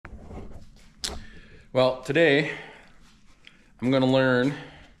Well, today I'm going to learn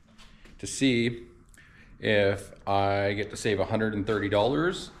to see if I get to save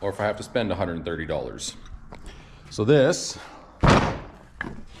 $130 or if I have to spend $130. So this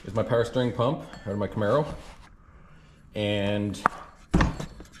is my power steering pump out of my Camaro, and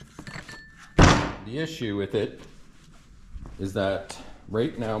the issue with it is that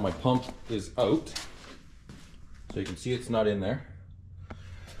right now my pump is out, so you can see it's not in there.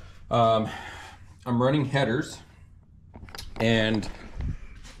 I'm running headers, and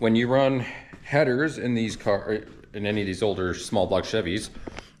when you run headers in these in any of these older small block Chevys,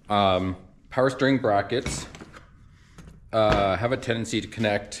 power steering brackets have a tendency to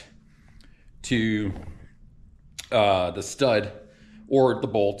connect to the stud or the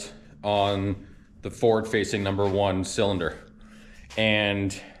bolt on the forward-facing number 1 cylinder.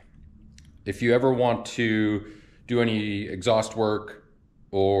 And if you ever want to do any exhaust work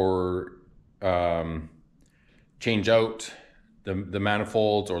or change out the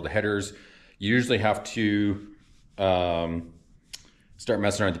manifolds or the headers, you usually have to start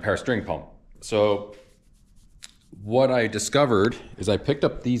messing around with the power steering pump. So what I discovered is I picked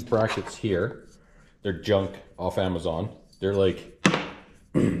up these brackets here. They're junk off Amazon. They're like,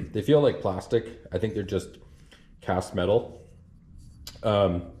 they feel like plastic. I think they're just cast metal.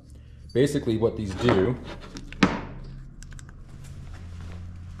 Basically what these do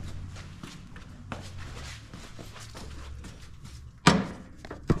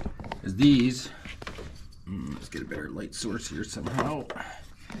is these, let's get a better light source here somehow.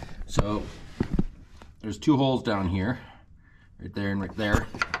 So there's 2 holes down here, right there and right there.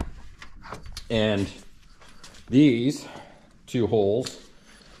 And these 2 holes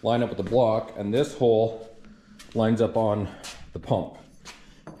line up with the block, and this hole lines up on the pump.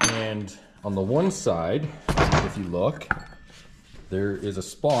 And on the one side, if you look, there is a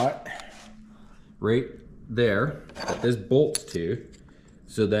spot right there that this bolts to,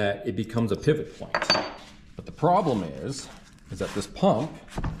 so that it becomes a pivot point. But the problem is that this pump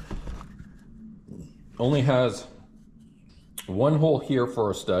only has 1 hole here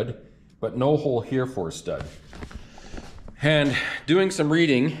for a stud, but no hole here for a stud. And doing some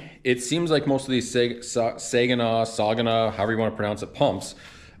reading, it seems like most of these Saginaw, however you want to pronounce it, pumps,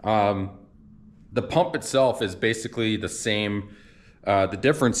 the pump itself is basically the same. The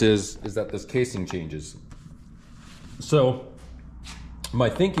difference is that this casing changes. So my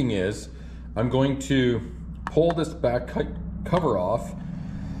thinking is I'm going to pull this back cover off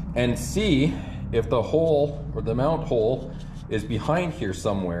and see if the hole or the mount hole is behind here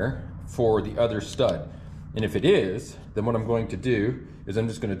somewhere for the other stud. And if it is, then what I'm going to do is I'm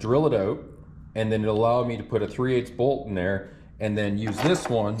just going to drill it out, and then it'll allow me to put a 3/8 bolt in there and then use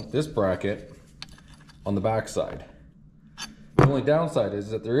this bracket on the back side. The only downside is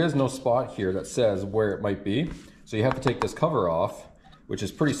that there is no spot here that says where it might be. So you have to take this cover off, which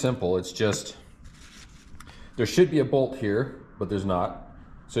is pretty simple. It's just, there should be a bolt here, but there's not.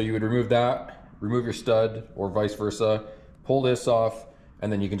 So you would remove that, remove your stud, or vice versa, pull this off, and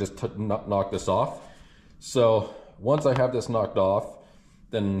then you can just knock this off. So once I have this knocked off,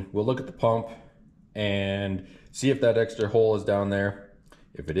 then we'll look at the pump and see if that extra hole is down there.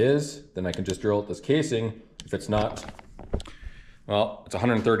 If it is, then I can just drill out this casing. If it's not, well, it's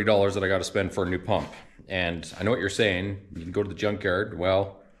 $130 that I got to spend for a new pump. And I know what you're saying. You can go to the junkyard.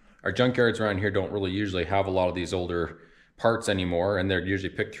 Well, our junkyards around here don't really usually have a lot of these older parts anymore, and they're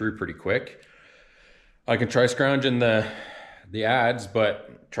usually picked through pretty quick. I can try scrounging the ads,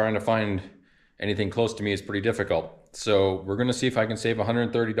 but trying to find anything close to me is pretty difficult. So we're gonna see if I can save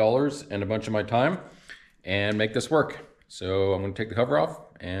 $130 and a bunch of my time and make this work. So I'm gonna take the cover off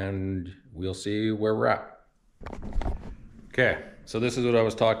and we'll see where we're at. Okay, so this is what I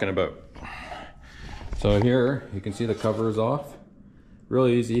was talking about. So here you can see the cover is off.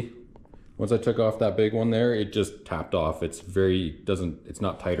 Really easy. Once I took off that big one there, it just tapped off. It's it's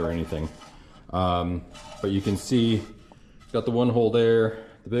not tight or anything. But you can see it's got the 1 hole there,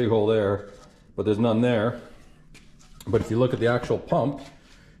 the big hole there, but there's none there. But if you look at the actual pump,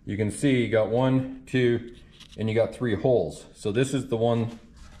 you can see you got 1, 2, and you got 3 holes. So this is the one.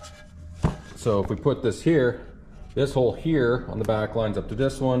 So if we put this here, this hole here on the back lines up to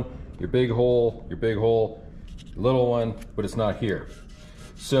this one, your big hole, little one, but it's not here.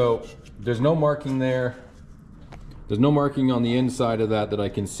 So there's no marking there. There's no marking on the inside of that I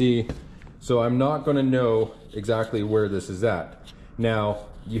can see. So I'm not gonna know exactly where this is at. Now,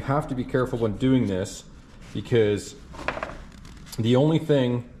 you have to be careful when doing this, because the only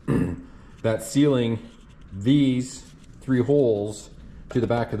thing that's sealing these 3 holes to the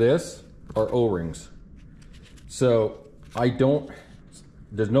back of this are O-rings. So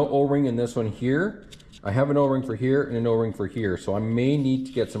there's no O-ring in this one here, I have an O-ring for here and an O-ring for here, so I may need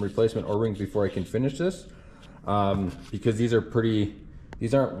to get some replacement O-rings before I can finish this, because these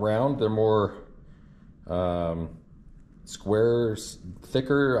aren't round, they're more squares,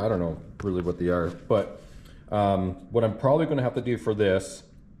 thicker. I don't know really what they are, but what I'm probably going to have to do for this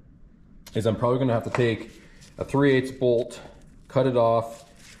is I'm probably going to have to take a 3/8 bolt, cut it off,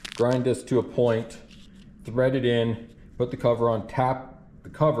 grind this to a point, thread it in, put the cover on, tap the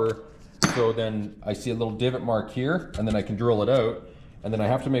cover, so then I see a little divot mark here, and then I can drill it out. And then I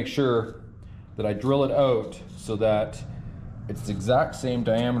have to make sure that I drill it out so that it's the exact same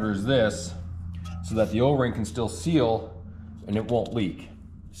diameter as this, so that the O-ring can still seal and it won't leak.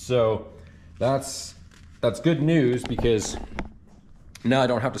 So that's good news, because now I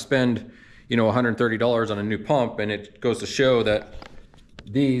don't have to spend, you know, $130 on a new pump. And it goes to show that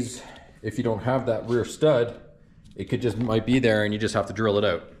these, if you don't have that rear stud, it might be there and you just have to drill it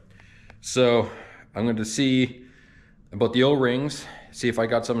out. So I'm going to see about the O-rings, see if I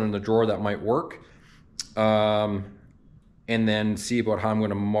got something in the drawer that might work, and then see about how I'm going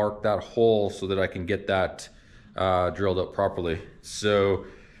to mark that hole so that I can get that drilled out properly. So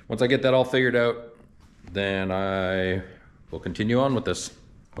once I get that all figured out, then I will continue on with this.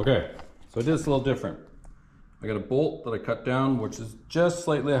 Okay, so I did this a little different. I got a bolt that I cut down, which is just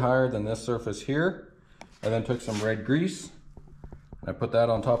slightly higher than this surface here. I then took some red grease, and I put that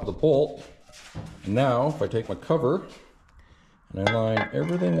on top of the bolt. And now, if I take my cover and I line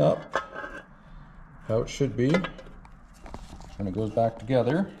everything up how it should be, and it goes back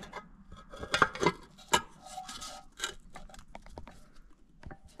together.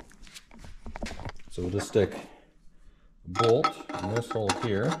 So we'll just stick a bolt in this hole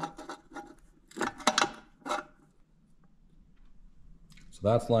here. So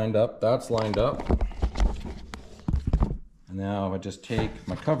that's lined up, that's lined up. And now if I just take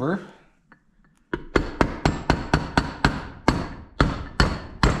my cover,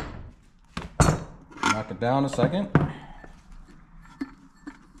 knock it down a second,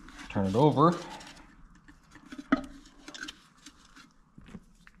 turn it over,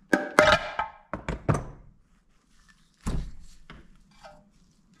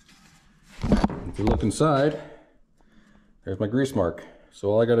 if you look inside, there's my grease mark. So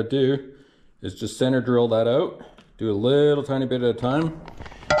all I got to do is just center drill that out, do a little tiny bit at a time,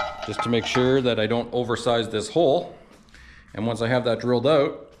 just to make sure that I don't oversize this hole. And once I have that drilled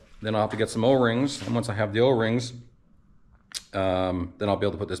out, then I'll have to get some O-rings. And once I have the O-rings, then I'll be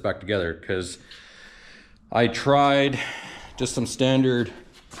able to put this back together, because I tried just some standard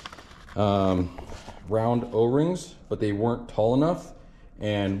round O-rings, but they weren't tall enough.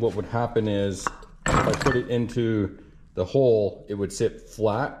 And what would happen is, if I put it into the hole, it would sit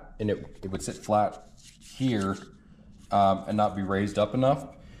flat, and it would sit flat here and not be raised up enough.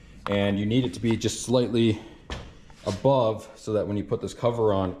 And you need it to be just slightly above, so that when you put this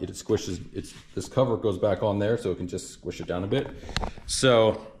cover on, it squishes. This cover goes back on there, so it can just squish it down a bit.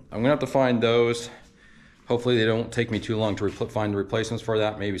 So I'm gonna have to find those. Hopefully they don't take me too long to find the replacements for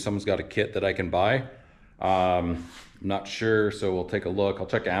that. Maybe someone's got a kit that I can buy. I'm not sure, so we'll take a look. I'll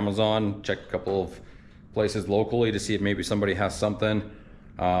check Amazon, check a couple of places locally to see if maybe somebody has something.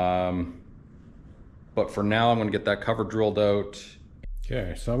 But for now, I'm gonna get that cover drilled out.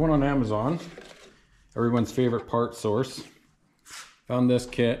 Okay, so I went on Amazon, everyone's favorite part source. Found this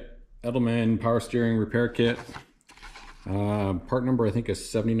kit, Edelman Power Steering Repair Kit. Part number I think is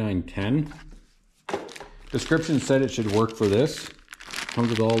 7910. Description said it should work for this. Comes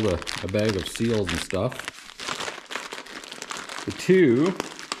with all a bag of seals and stuff. The two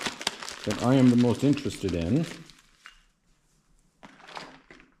that I am the most interested in,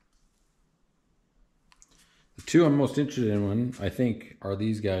 I think, are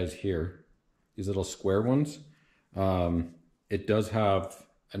these guys here. These little square ones. It does have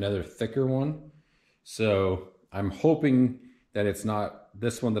another thicker one. So I'm hoping that it's not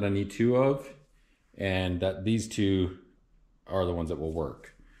this one that I need two of, and that these two are the ones that will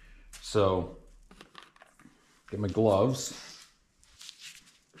work. So get my gloves.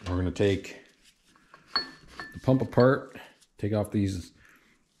 We're gonna take the pump apart, take off these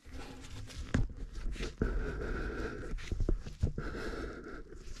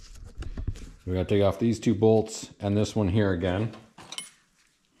we gotta take off these two bolts and this one here again.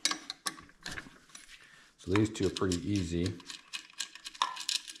 So these two are pretty easy.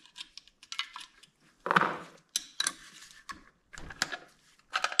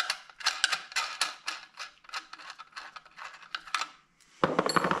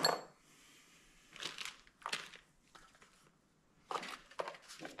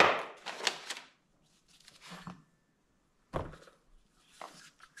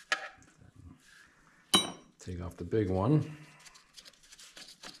 Take off the big one.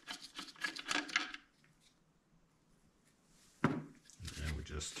 And we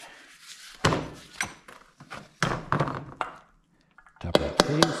just tap that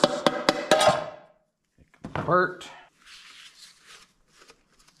case, take it apart.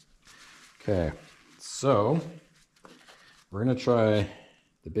 Okay, so we're gonna try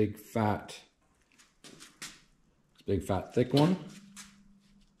the big fat thick one.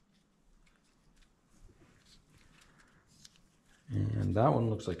 And that one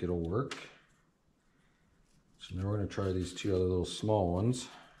looks like it'll work. So now we're gonna try these two other little small ones.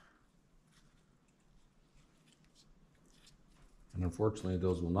 And unfortunately,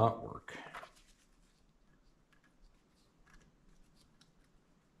 those will not work.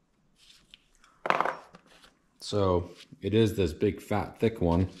 So it is this big fat thick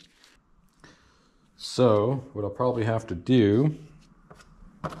one. So what I'll probably have to do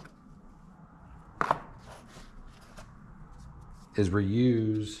is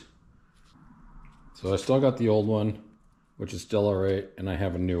reuse. So I still got the old one, which is still all right, and I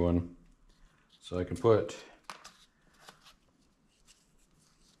have a new one. So I can put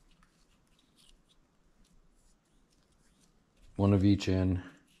one of each in.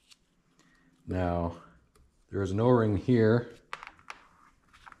 Now, there is an O-ring here,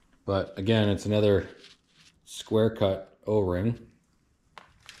 but again, it's another square cut O-ring.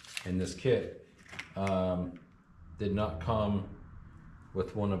 And this kit did not come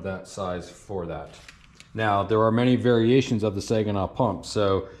with one of that size for that. Now, there are many variations of the Saginaw pump,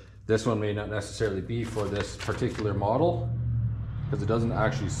 so this one may not necessarily be for this particular model, because it doesn't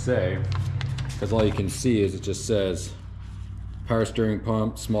actually say, because all you can see is it just says power steering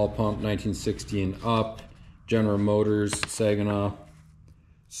pump, small pump, 1960 and up, General Motors, Saginaw.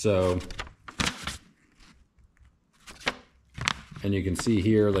 So, and you can see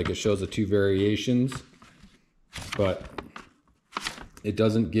here, like it shows the two variations, but it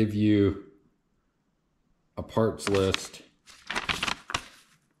doesn't give you a parts list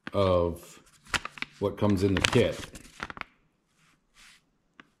of what comes in the kit.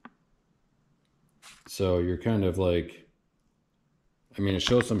 So you're kind of like, I mean, it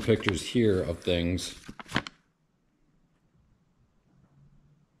shows some pictures here of things,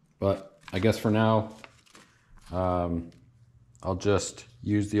 but I guess for now, I'll just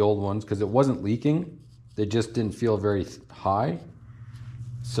use the old ones because it wasn't leaking. They just didn't feel very high.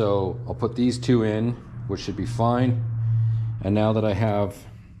 So I'll put these two in, which should be fine. And now that I have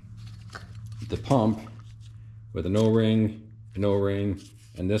the pump with an O-ring,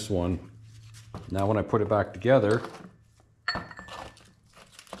 and this one, now when I put it back together,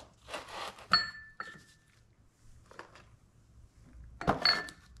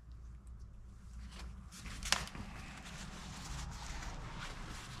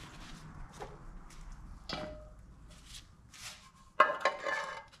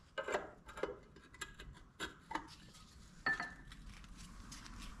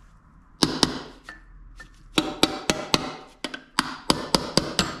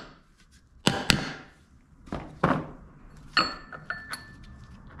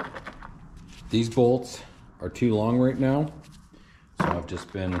 these bolts are too long right now, so I've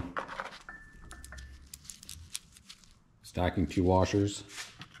just been stacking two washers.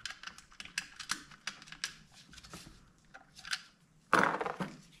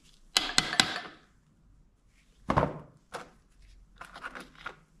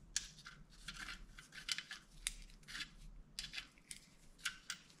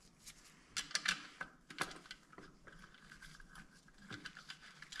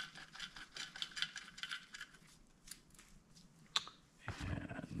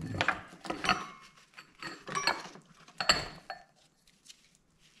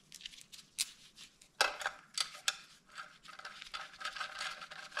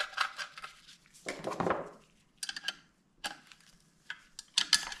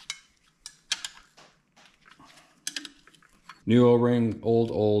 New O-ring,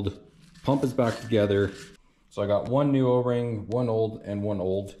 old. Pump is back together. So I got one new O-ring, one old, and one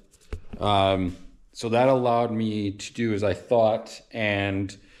old. So that allowed me to do as I thought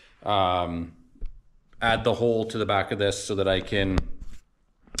and add the hole to the back of this so that I can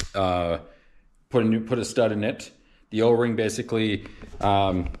put a stud in it. The O-ring basically,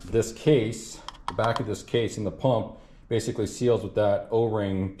 this case, the back of this case in the pump basically seals with that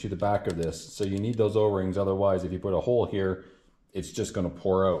O-ring to the back of this. So you need those O-rings, otherwise if you put a hole here, it's just gonna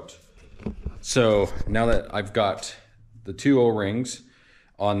pour out. So now that I've got the two O-rings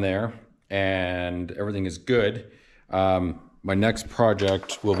on there and everything is good, my next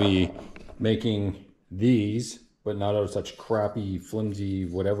project will be making these but not out of such crappy, flimsy,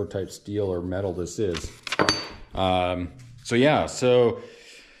 whatever type steel or metal this is. So yeah, so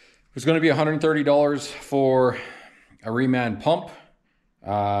it was going to be $130 for a reman pump.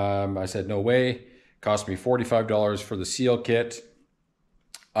 I said no way. Cost me $45 for the seal kit.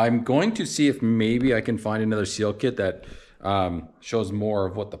 I'm going to see if maybe I can find another seal kit that shows more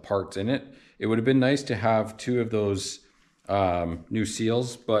of what the parts in it. It would have been nice to have 2 of those new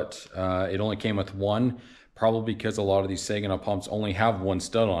seals, but it only came with 1, probably because a lot of these Saginaw pumps only have 1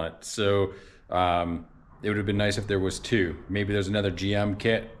 stud on it. So it would have been nice if there was 2. Maybe there's another GM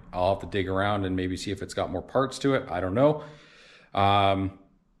kit. I'll have to dig around and maybe see if it's got more parts to it. I don't know.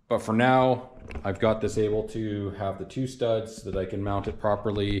 But for now, I've got this able to have the 2 studs so that I can mount it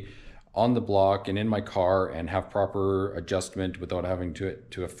properly on the block and in my car and have proper adjustment without having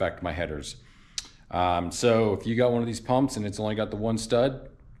to affect my headers. So if you got one of these pumps and it's only got the 1 stud,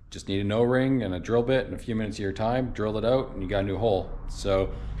 just need an O-ring and a drill bit and a few minutes of your time, drill it out and you got a new hole. So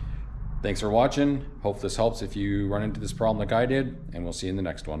thanks for watching. Hope this helps if you run into this problem like I did, and we'll see you in the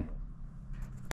next one.